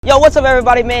Yo, what's up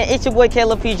everybody, man? It's your boy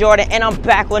Caleb P. Jordan, and I'm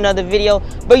back with another video.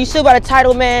 But you still got a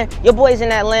title, man. Your boy's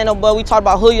in Atlanta, but we talked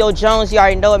about Julio Jones. You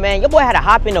already know it, man. Your boy had to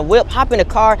hop in the whip, hop in the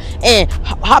car, and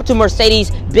hop to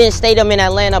Mercedes-Benz Stadium in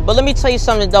Atlanta. But let me tell you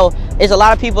something, though. There's a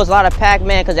lot of people, there's a lot of packed,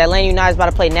 man, because Atlanta United is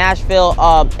about to play Nashville,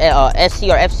 SC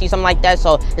or FC, something like that.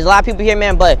 So there's a lot of people here,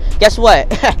 man. But guess what?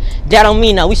 That don't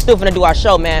mean nothing. We still finna do our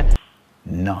show, man.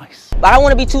 Nice. But I don't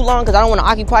want to be too long because I don't want to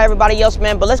occupy everybody else,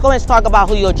 man. But let's go ahead and talk about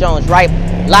Julio Jones, right?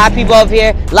 A lot of people up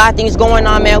here, a lot of things going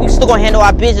on, man. We still going to handle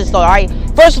our business, though, all right?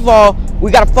 First of all, we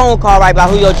got a phone call, right,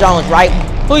 about Julio Jones, right?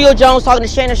 Julio Jones talking to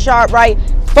Shannon Sharpe, right?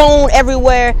 Phone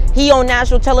everywhere. He on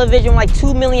national television, like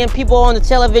 2 million people on the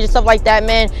television, stuff like that,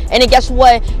 man. And then guess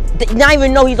what? Not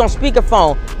even know he's on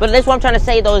speakerphone. But that's what I'm trying to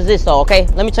say, though, is this, though, okay?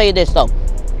 Let me tell you this, though.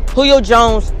 Julio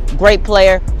Jones, great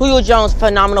player. Julio Jones,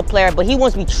 phenomenal player, but he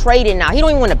wants to be traded now. He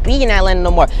don't even want to be in Atlanta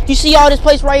no more. You see all this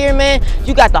place right here, man?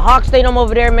 You got the Hawks Stadium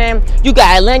over there, man. You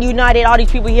got Atlanta United, all these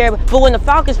people here. But when the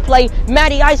Falcons play,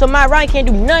 Matty Ice or Matt Ryan can't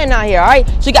do nothing out here, all right?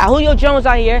 So you got Julio Jones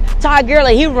out here. Ty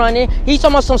Gurley, he running. He's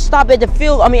talking about some stop at the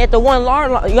field, at the 1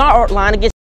 yard line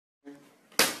against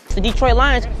the Detroit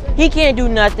Lions. He can't do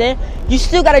nothing. You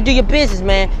still got to do your business,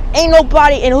 man. Ain't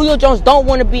nobody, and Julio Jones don't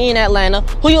want to be in Atlanta.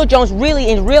 Julio Jones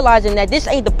really is realizing that this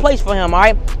ain't the place for him, all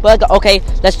right? But, okay,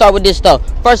 let's start with this stuff.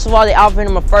 First of all, they offered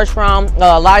him a first round.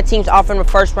 A lot of teams offered him a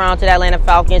first round to the Atlanta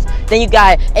Falcons. Then you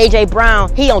got A.J.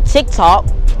 Brown. He on TikTok,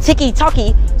 talking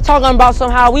about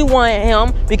somehow we want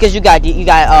him because you got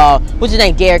what's his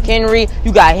name, Derrick Henry.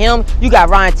 You got him. You got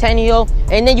Ryan Tannehill.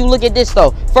 And then you look at this,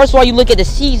 though. First of all, you look at the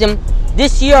season.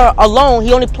 This year alone,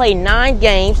 he only played 9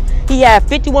 games. He had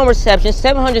 51 receptions,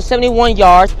 771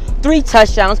 yards, 3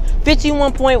 touchdowns,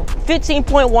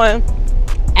 15.1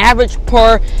 average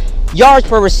per yards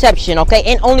per reception, okay?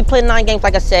 And only played 9 games,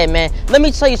 like I said, man. Let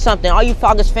me tell you something. All you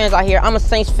Falcons fans out here, I'm a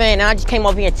Saints fan, and I just came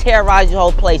over here and terrorized the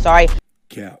whole place, all right?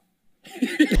 Cap.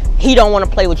 He don't want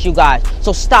to play with you guys,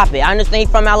 so stop it. I understand he's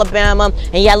from Alabama,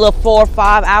 and he had a little 4 or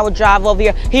 5 hour drive over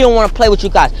here. He don't want to play with you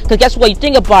guys, because guess what? You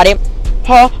think about it.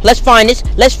 Let's find this.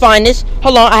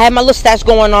 Hold on, I have my little stats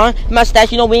going on. My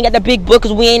stats, you know, we ain't got the big book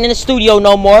because we ain't in the studio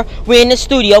no more. We're in the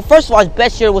studio. First of all, his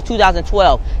best year was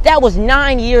 2012. That was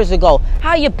 9 years ago.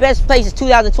 How your best place is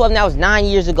 2012 and that was 9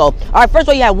 years ago? All right, first of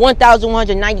all, you had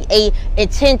 1,198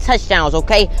 and 10 touchdowns,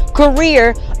 okay?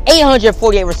 Career,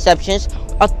 848 receptions,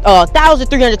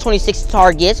 1,326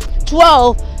 targets,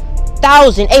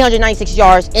 12,896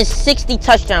 yards and 60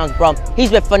 touchdowns, bro. He's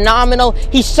been phenomenal.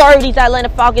 He served these Atlanta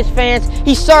Falcons fans.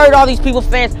 He served all these people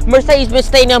fans. Mercedes-Benz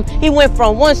Stadium. He went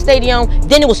from one stadium,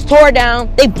 then it was tore down.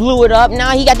 They blew it up.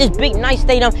 Now he got this big, nice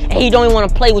stadium, and he don't even want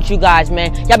to play with you guys,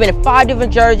 man. Y'all been in 5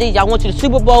 different jerseys. Y'all went to the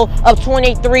Super Bowl up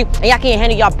 28-3, and y'all can't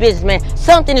handle y'all business, man.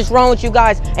 Something is wrong with you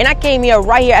guys, and I came here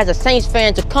right here as a Saints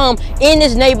fan to come in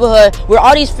this neighborhood where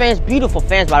all these fans, beautiful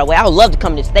fans, by the way. I would love to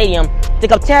come to the stadium to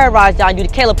come terrorize y'all and do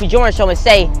the Caleb P. Jordan show and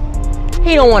say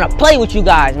he don't want to play with you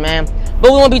guys, man.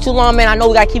 But we won't be too long, man. I know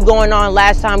we got to keep going on.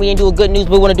 Last time we didn't do a good news,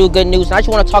 but we want to do a good news. And I just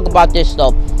want to talk about this,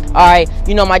 though. All right,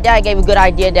 you know, my dad gave a good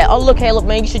idea that, oh, look, hey, look,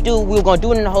 man, you should do, we were going to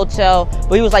do it in the hotel,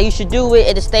 but he was like, you should do it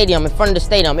at the stadium, in front of the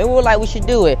stadium. And we were like, we should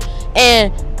do it.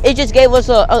 And it just gave us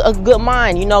a good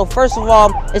mind, you know. First of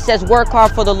all, it says work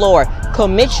hard for the Lord.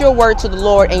 Commit your word to the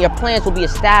Lord and your plans will be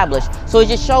established. So it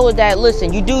just shows that,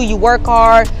 listen, you work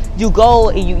hard, you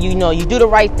go, you know, you do the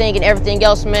right thing and everything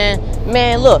else, man,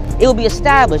 look, it will be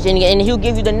established. And he'll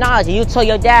give you the knowledge. And you'll tell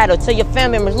your dad or tell your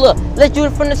family members, look, let's do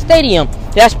it from the stadium.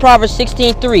 That's Proverbs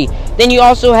 16:3. Then you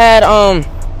also had,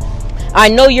 I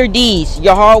know your deeds,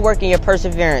 your hard work, and your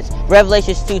perseverance.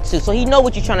 Revelations 2:2. So he know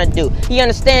what you're trying to do. He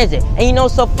understands it. And you know,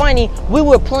 so funny, we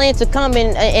were planning to come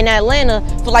in Atlanta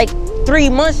for like 3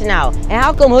 months now. And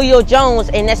how come Julio Jones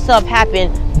and that stuff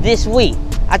happened this week?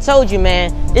 I told you,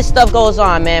 man, this stuff goes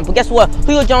on, man. But guess what?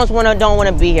 Julio Jones don't want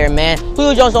to be here, man.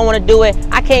 Julio Jones don't want to do it.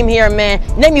 I came here, man.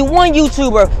 Name me one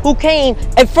YouTuber who came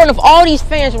in front of all these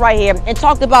fans right here and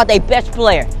talked about their best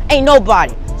player. Ain't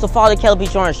nobody. So follow the Caleb P.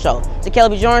 Jordan Show. It's the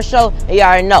Caleb P. Jordan Show, and you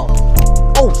already know.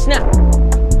 Oh, snap.